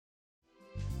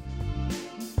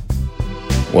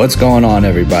What's going on,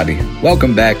 everybody?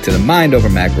 Welcome back to the Mind Over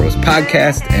Macros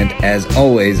podcast, and as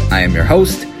always, I am your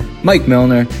host, Mike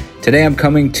Milner. Today I'm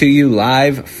coming to you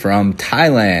live from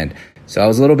Thailand. So I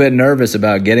was a little bit nervous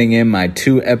about getting in my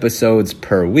 2 episodes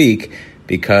per week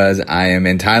because I am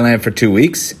in Thailand for 2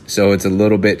 weeks, so it's a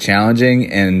little bit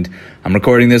challenging, and I'm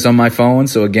recording this on my phone,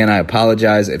 so again, I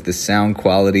apologize if the sound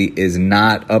quality is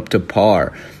not up to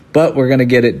par, but we're going to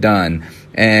get it done.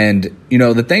 And, you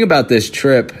know, the thing about this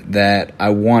trip that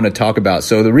I want to talk about,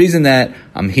 so the reason that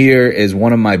I'm here is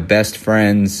one of my best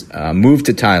friends moved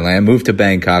to Thailand, moved to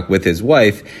Bangkok with his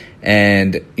wife.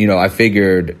 And, you know, I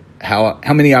figured how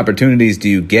many opportunities do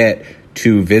you get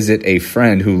to visit a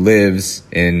friend who lives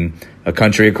in a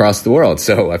country across the world?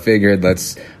 So I figured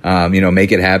let's,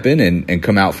 make it happen and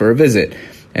come out for a visit.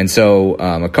 And so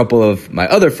a couple of my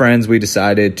other friends, we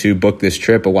decided to book this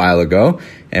trip a while ago,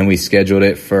 and we scheduled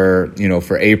it for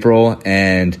April,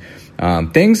 and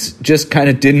things just kind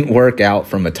of didn't work out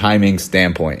from a timing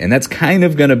standpoint. And that's kind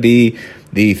of going to be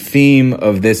the theme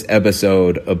of this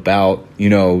episode about,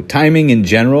 timing in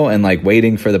general and like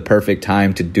waiting for the perfect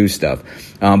time to do stuff.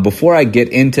 Before I get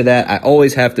into that, I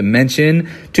always have to mention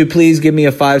to please give me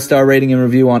a 5-star rating and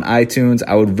review on iTunes.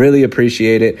 I would really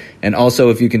appreciate it. And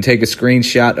also, if you can take a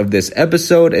screenshot of this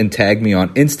episode and tag me on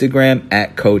Instagram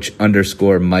at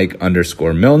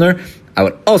coach_Mike_Milner, I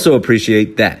would also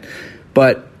appreciate that.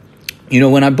 But,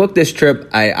 when I booked this trip,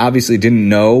 I obviously didn't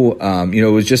know,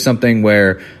 it was just something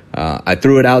where I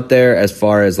threw it out there as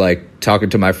far as like talking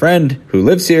to my friend who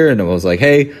lives here, and I was like,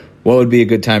 hey, what would be a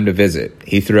good time to visit?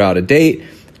 He threw out a date,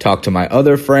 talked to my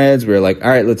other friends. We were like, all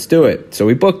right, let's do it. So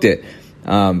we booked it.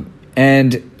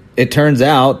 And it turns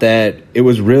out that it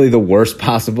was really the worst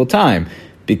possible time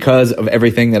because of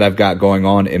everything that I've got going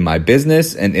on in my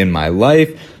business and in my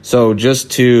life. So just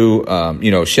to,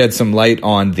 shed some light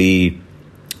on the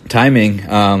timing,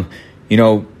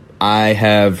 I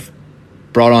have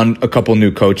brought on a couple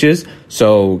new coaches.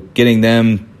 So getting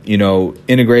them,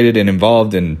 integrated and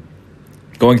involved and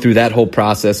going through that whole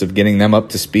process of getting them up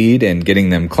to speed and getting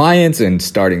them clients and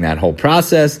starting that whole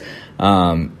process,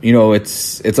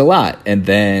 it's a lot. And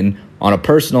then on a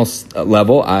personal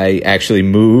level, I actually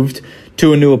moved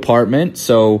to a new apartment.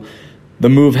 So the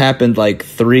move happened like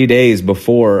 3 days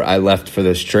before I left for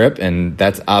this trip, and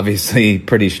that's obviously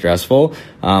pretty stressful.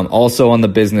 Also on the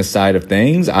business side of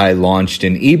things, I launched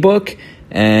an ebook,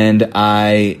 and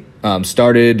I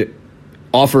started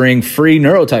offering free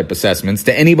neurotype assessments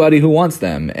to anybody who wants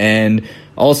them, and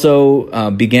also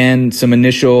began some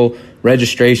initial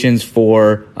registrations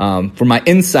for my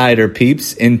insider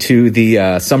peeps into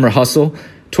the Summer Hustle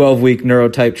 12-week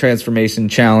neurotype transformation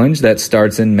challenge that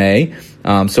starts in May.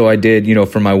 So I did,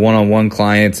 for my one-on-one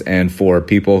clients and for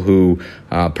people who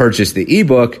purchase the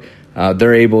ebook,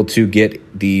 they're able to get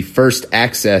the first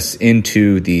access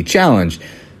into the challenge.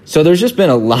 So there's just been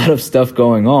a lot of stuff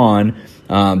going on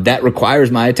that requires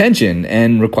my attention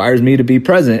and requires me to be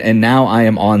present. And now I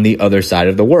am on the other side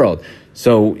of the world.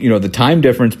 So, the time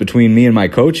difference between me and my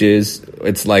coaches,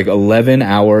 it's like 11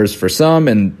 hours for some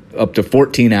and up to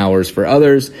 14 hours for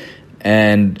others.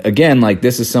 And again, like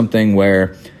this is something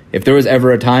where if there was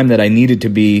ever a time that I needed to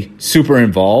be super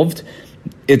involved,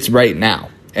 it's right now.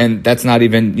 And that's not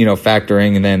even,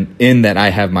 factoring and then in that I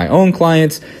have my own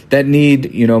clients that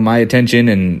need, my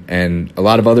attention and a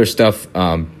lot of other stuff,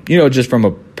 just from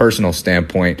a personal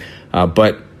standpoint.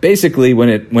 But basically when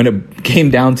it came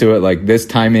down to it, like this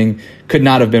timing could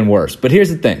not have been worse. But here's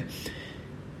the thing.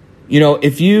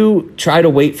 If you try to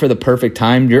wait for the perfect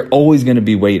time, you're always going to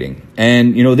be waiting.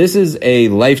 And, this is a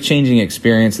life-changing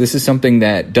experience. This is something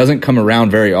that doesn't come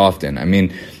around very often. I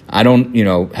mean,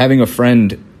 having a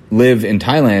friend live in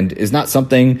Thailand is not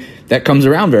something that comes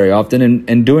around very often.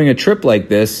 And doing a trip like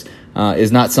this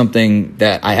is not something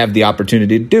that I have the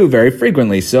opportunity to do very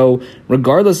frequently. So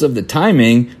regardless of the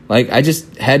timing, like I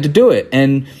just had to do it.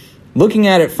 And looking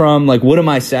at it from like, what am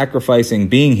I sacrificing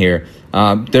being here?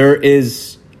 There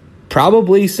is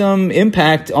probably some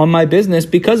impact on my business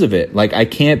because of it. Like I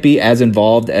can't be as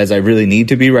involved as I really need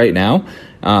to be right now.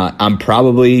 I'm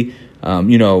probably,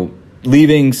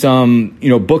 leaving some,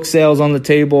 book sales on the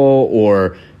table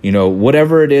or,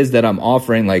 whatever it is that I'm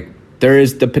offering. Like there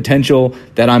is the potential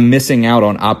that I'm missing out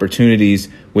on opportunities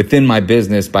within my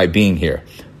business by being here.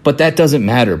 But that doesn't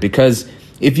matter because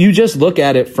if you just look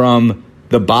at it from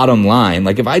the bottom line,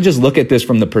 like if I just look at this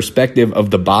from the perspective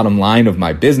of the bottom line of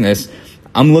my business,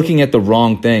 I'm looking at the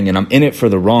wrong thing and I'm in it for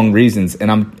the wrong reasons.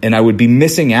 And I would be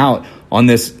missing out on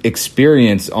this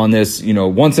experience, on this,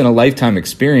 once in a lifetime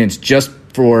experience just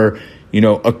for,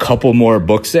 a couple more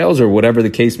book sales or whatever the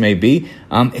case may be,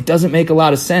 it doesn't make a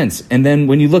lot of sense. And then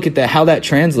when you look at how that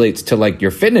translates to like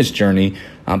your fitness journey,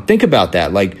 think about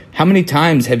that. Like, how many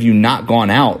times have you not gone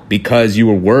out because you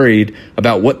were worried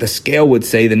about what the scale would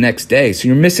say the next day? So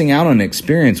you're missing out on an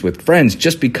experience with friends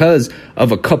just because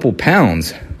of a couple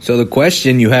pounds. So the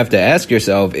question you have to ask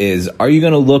yourself is, are you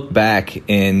going to look back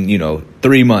in,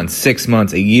 3 months, 6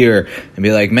 months, a year and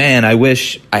be like, man, I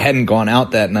wish I hadn't gone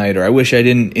out that night, or I wish I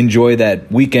didn't enjoy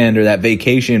that weekend or that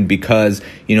vacation because,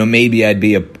 maybe I'd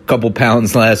be a couple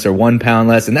pounds less or 1 pound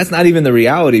less. And that's not even the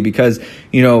reality, because,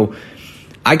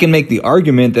 I can make the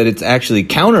argument that it's actually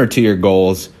counter to your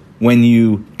goals when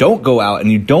you don't go out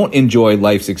and you don't enjoy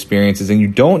life's experiences and you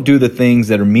don't do the things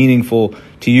that are meaningful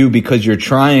to you because you're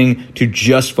trying to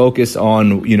just focus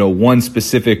on, one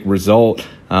specific result,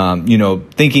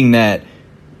 thinking that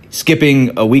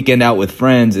skipping a weekend out with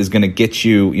friends is going to get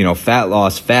you, fat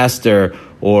loss faster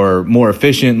or more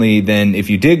efficiently than if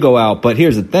you did go out. But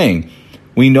here's the thing.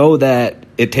 We know that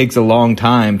it takes a long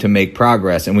time to make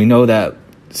progress, and we know that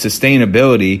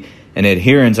sustainability and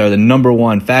adherence are the number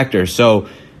one factor. So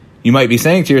you might be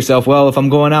saying to yourself, well, if I'm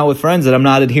going out with friends that I'm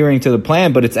not adhering to the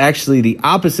plan, but it's actually the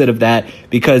opposite of that,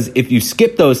 because if you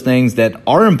skip those things that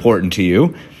are important to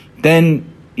you, then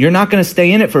you're not going to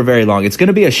stay in it for very long. It's going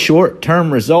to be a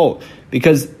short-term result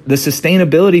because the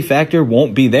sustainability factor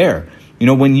won't be there.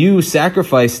 When you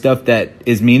sacrifice stuff that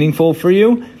is meaningful for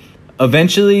you,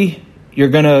 eventually you're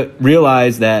going to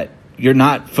realize that you're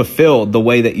not fulfilled the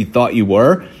way that you thought you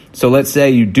were. So let's say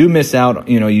you do miss out,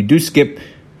 you do skip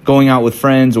going out with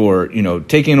friends, or,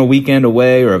 taking a weekend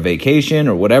away or a vacation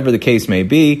or whatever the case may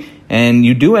be, and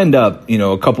you do end up,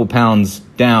 a couple pounds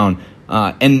down,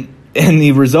 and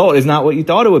the result is not what you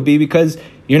thought it would be, because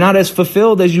you're not as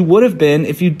fulfilled as you would have been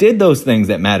if you did those things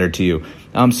that matter to you.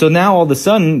 So now all of a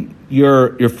sudden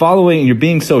you're following, you're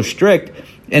being so strict,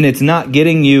 and it's not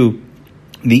getting you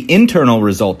the internal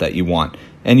result that you want.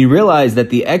 And you realize that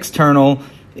the external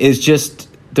is just,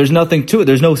 there's nothing to it.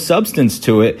 There's no substance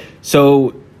to it.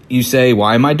 So you say,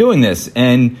 why am I doing this?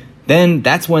 And then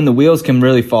that's when the wheels can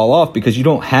really fall off, because you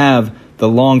don't have the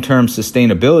long-term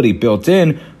sustainability built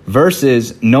in,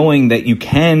 versus knowing that you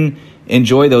can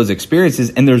enjoy those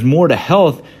experiences. And there's more to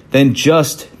health than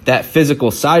just that physical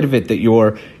side of it, that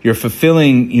you're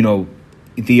fulfilling,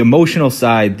 the emotional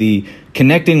side, the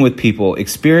connecting with people,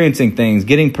 experiencing things,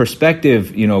 getting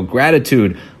perspective,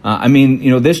 gratitude.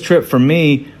 This trip for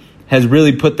me has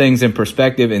really put things in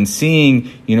perspective, and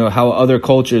seeing, how other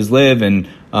cultures live, and,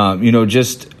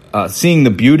 seeing the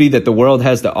beauty that the world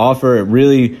has to offer. It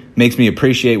really makes me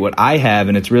appreciate what I have,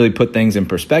 and it's really put things in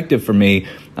perspective for me.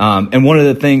 And one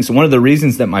of the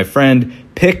reasons that my friend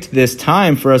picked this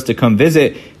time for us to come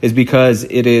visit is because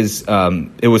it was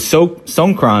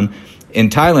Songkran in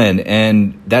Thailand,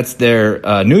 and that's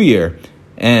their New Year.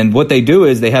 And what they do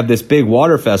is they have this big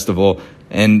water festival,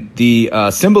 and the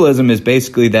symbolism is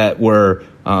basically that we're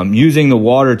using the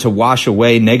water to wash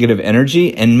away negative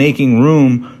energy and making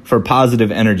room for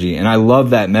positive energy. And I love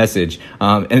that message.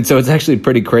 And so it's actually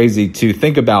pretty crazy to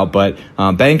think about, but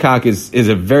Bangkok is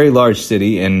a very large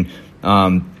city, and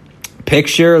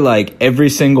picture like every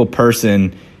single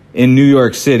person in New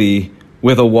York City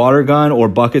with a water gun or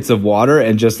buckets of water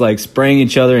and just like spraying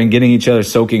each other and getting each other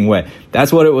soaking wet.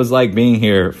 That's what it was like being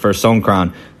here for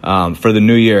Songkran for the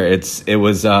New Year. It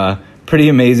was pretty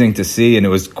amazing to see, and it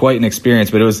was quite an experience.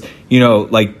 But it was,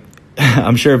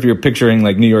 I'm sure if you're picturing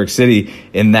like New York City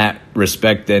in that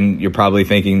respect, then you're probably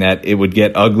thinking that it would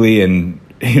get ugly and,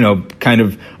 kind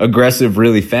of aggressive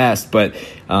really fast. But,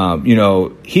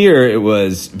 here it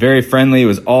was very friendly. It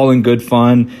was all in good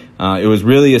fun. It was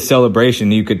really a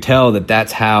celebration. You could tell that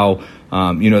that's how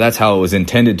it was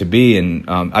intended to be. And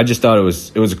I just thought it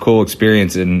was a cool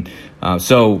experience. And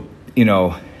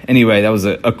anyway, that was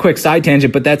a quick side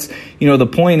tangent, but that's, the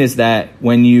point is that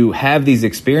when you have these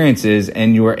experiences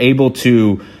and you are able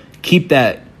to keep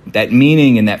that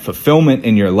meaning and that fulfillment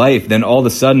in your life, then all of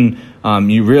a sudden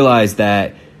you realize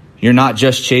that you're not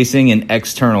just chasing an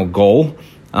external goal,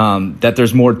 that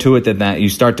there's more to it than that. You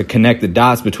start to connect the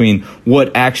dots between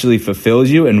what actually fulfills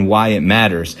you and why it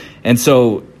matters. And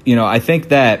so, I think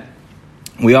that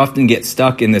we often get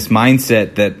stuck in this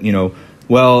mindset that,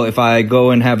 well, if I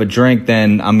go and have a drink,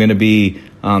 then I'm going to be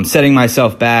setting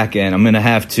myself back, and I'm going to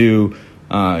have to,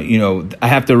 I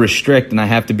have to restrict, and I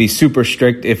have to be super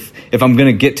strict if I'm going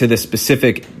to get to the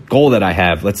specific goal that I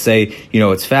have. Let's say,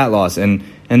 it's fat loss. And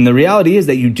the reality is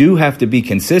that you do have to be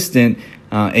consistent,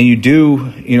 and you do,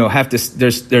 have to,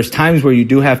 there's times where you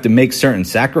do have to make certain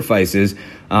sacrifices.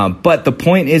 But the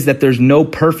point is that there's no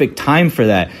perfect time for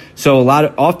that. So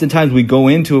oftentimes we go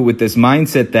into it with this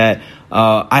mindset that,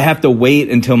 I have to wait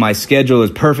until my schedule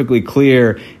is perfectly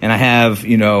clear and I have,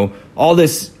 all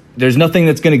this. There's nothing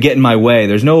that's going to get in my way.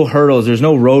 There's no hurdles. There's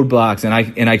no roadblocks,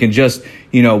 and I can just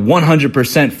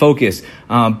 100% focus.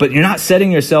 But you're not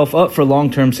setting yourself up for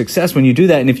long-term success when you do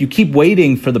that. And if you keep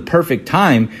waiting for the perfect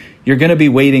time, you're going to be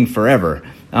waiting forever.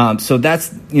 So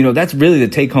that's really the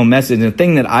take-home message. And the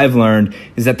thing that I've learned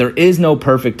is that there is no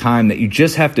perfect time, that you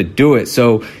just have to do it.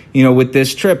 So with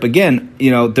this trip, again,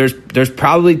 there's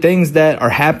probably things that are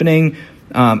happening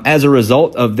as a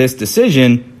result of this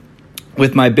decision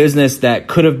with my business that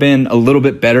could have been a little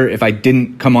bit better if I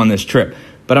didn't come on this trip.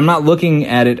 But I'm not looking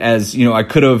at it as, I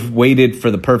could have waited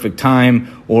for the perfect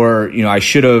time, or, I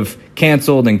should have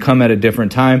canceled and come at a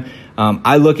different time.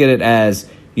 I look at it as,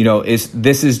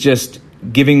 this is just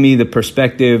giving me the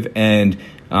perspective and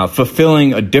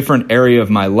fulfilling a different area of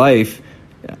my life,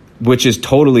 which is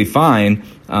totally fine.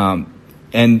 And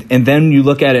then you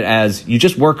look at it as you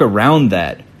just work around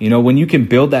that. When you can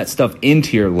build that stuff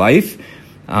into your life,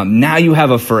 now you have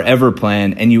a forever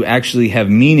plan and you actually have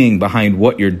meaning behind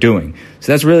what you're doing.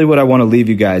 So that's really what I want to leave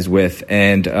you guys with.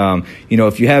 And,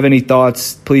 if you have any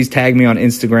thoughts, please tag me on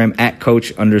Instagram at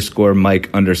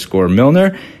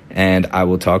coach_Mike_Milner, and I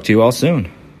will talk to you all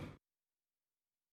soon.